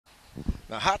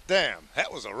Now, hot damn,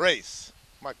 that was a race.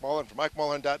 Mike Mullen from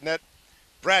MikeMullen.net.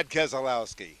 Brad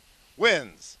Keselowski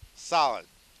wins solid.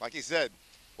 Like he said,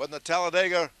 wasn't a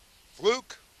Talladega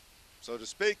fluke, so to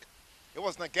speak. It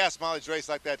wasn't a gas mileage race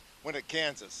like that win at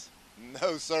Kansas.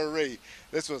 No sirree.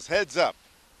 This was heads up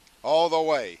all the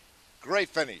way. Great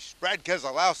finish. Brad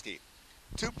Keselowski,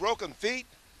 2 broken feet.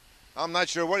 I'm not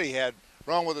sure what he had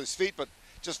wrong with his feet, but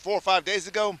just 4 or 5 days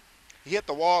ago, he hit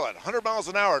the wall at 100 miles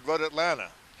an hour at Road Atlanta,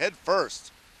 head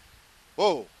first.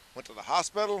 Whoa, went to the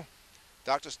hospital.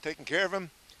 Doctors taking care of him.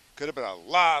 Could have been a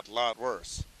lot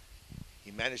worse.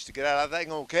 He managed to get out of that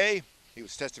thing okay. He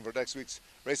was testing for next week's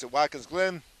race at Watkins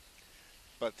Glen.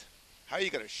 But how are you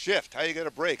going to shift? How are you going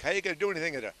to brake? How are you going to do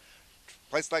anything at a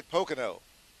place like Pocono?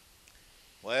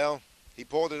 Well, he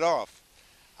pulled it off.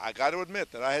 I got to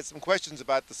admit that I had some questions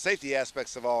about the safety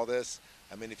aspects of all this.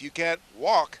 I mean, if you can't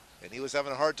walk, and he was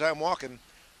having a hard time walking,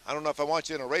 I don't know if I want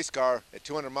you in a race car at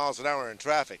 200 miles an hour in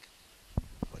traffic.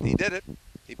 But he did it.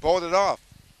 He pulled it off.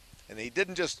 And he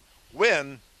didn't just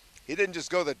win. He didn't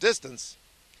just go the distance.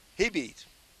 He beat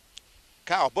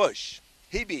Kyle Busch.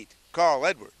 He beat Carl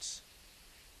Edwards.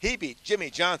 He beat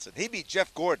Jimmie Johnson. He beat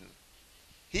Jeff Gordon.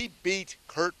 He beat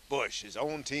Kurt Busch, his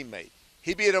own teammate.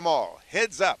 He beat them all.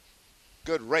 Heads up.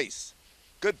 Good race.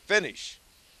 Good finish.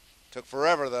 Took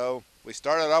forever, though. We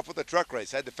started off with a truck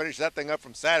race. Had to finish that thing up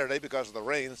from Saturday because of the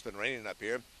rain. It's been raining up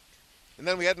here. And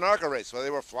then we had an ARCA race where they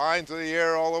were flying through the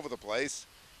air all over the place,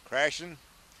 crashing.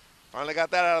 Finally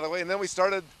got that out of the way. And then we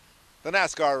started the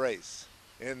NASCAR race.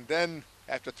 And then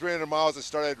after 300 miles, it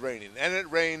started raining. And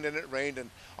it rained and it rained. And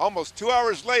almost 2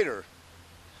 hours later,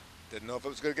 didn't know if it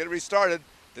was going to get restarted.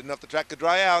 Didn't know if the track could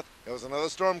dry out. There was another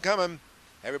storm coming.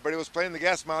 Everybody was playing the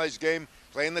gas mileage game,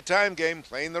 playing the time game,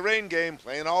 playing the rain game,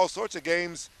 playing all sorts of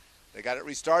games. They got it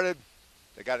restarted.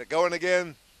 They got it going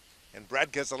again. And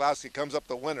Brad Keselowski comes up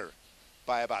the winner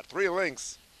by about 3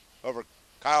 lengths over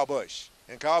Kyle Busch.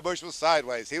 And Kyle Busch was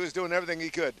sideways. He was doing everything he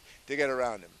could to get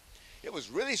around him. It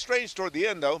was really strange toward the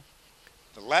end, though.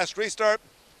 The last restart,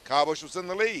 Kyle Busch was in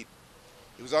the lead.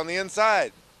 He was on the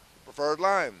inside, preferred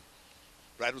line.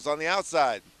 Brad was on the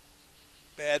outside.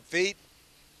 Bad feet.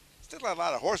 Still had a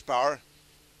lot of horsepower.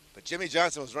 But Jimmie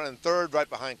Johnson was running third right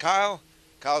behind Kyle.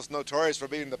 Kyle's notorious for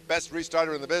being the best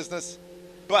restarter in the business.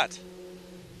 But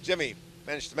Jimmie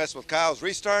managed to mess with Kyle's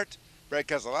restart. Brad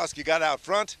Keselowski got out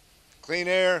front. Clean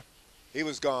air. He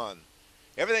was gone.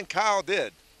 Everything Kyle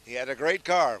did, he had a great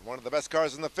car, one of the best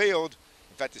cars in the field.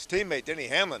 In fact, his teammate, Denny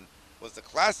Hamlin, was the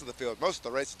class of the field most of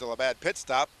the race until a bad pit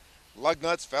stop. Lug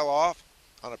nuts fell off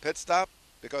on a pit stop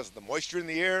because of the moisture in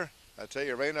the air. I tell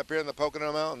you, rain up here in the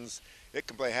Pocono Mountains, it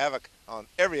can play havoc on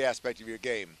every aspect of your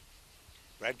game.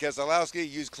 Brad Keselowski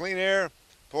used clean air,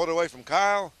 pulled away from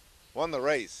Kyle, won the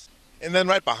race. And then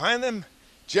right behind them,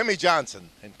 Jimmie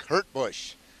Johnson and Kurt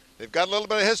Busch. They've got a little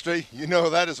bit of history. You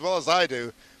know that as well as I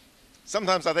do.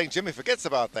 Sometimes I think Jimmie forgets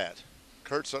about that.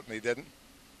 Kurt certainly didn't.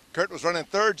 Kurt was running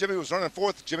third. Jimmie was running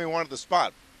fourth. Jimmie wanted the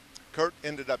spot. Kurt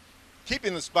ended up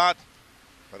keeping the spot.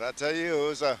 But I tell you, it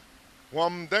was a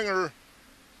humdinger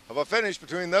of a finish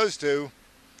between those two.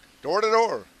 Door to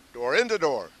door, door into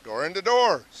door, door into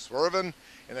door, swerving.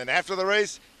 And then after the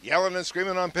race, yelling and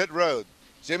screaming on pit road.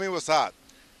 Jimmie was hot.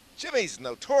 Jimmie's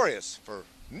notorious for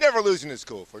never losing his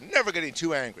cool, for never getting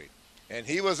too angry. And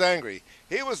he was angry.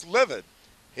 He was livid.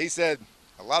 He said,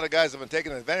 a lot of guys have been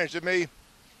taking advantage of me,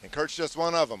 and Kurt's just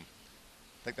one of them.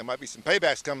 I think there might be some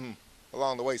paybacks coming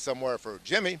along the way somewhere for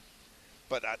Jimmie.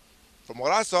 But from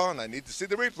what I saw, and I need to see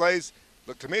the replays,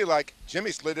 looked to me like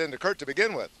Jimmie slid into Kurt to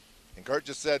begin with. And Kurt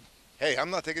just said, hey, I'm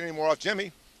not taking any more off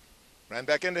Jimmie. Ran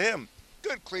back into him.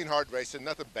 Good, clean, hard racing.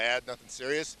 Nothing bad, nothing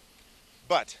serious.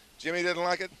 But Jimmie didn't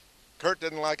like it. Kurt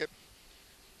didn't like it.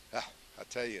 I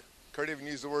tell you, Kurt even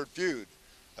used the word feud.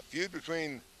 A feud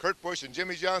between Kurt Busch and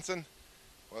Jimmie Johnson.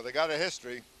 Well, they got a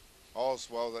history. All's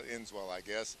well that ends well, I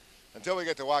guess. Until we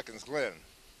get to Watkins Glen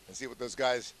and see what those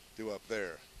guys do up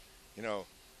there. You know,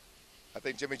 I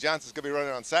think Jimmie Johnson's going to be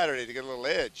running on Saturday to get a little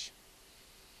edge.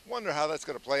 Wonder how that's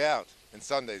going to play out in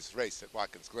Sunday's race at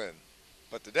Watkins Glen.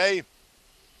 But today,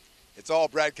 it's all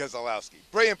Brad Keselowski.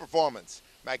 Brilliant performance,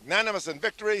 magnanimous in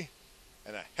victory,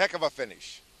 and a heck of a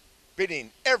finish.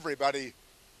 Beating everybody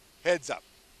heads up.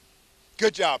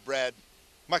 Good job, Brad.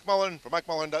 Mike Mullen for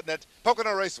MikeMullen.net,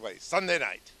 Pocono Raceway, Sunday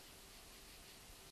night.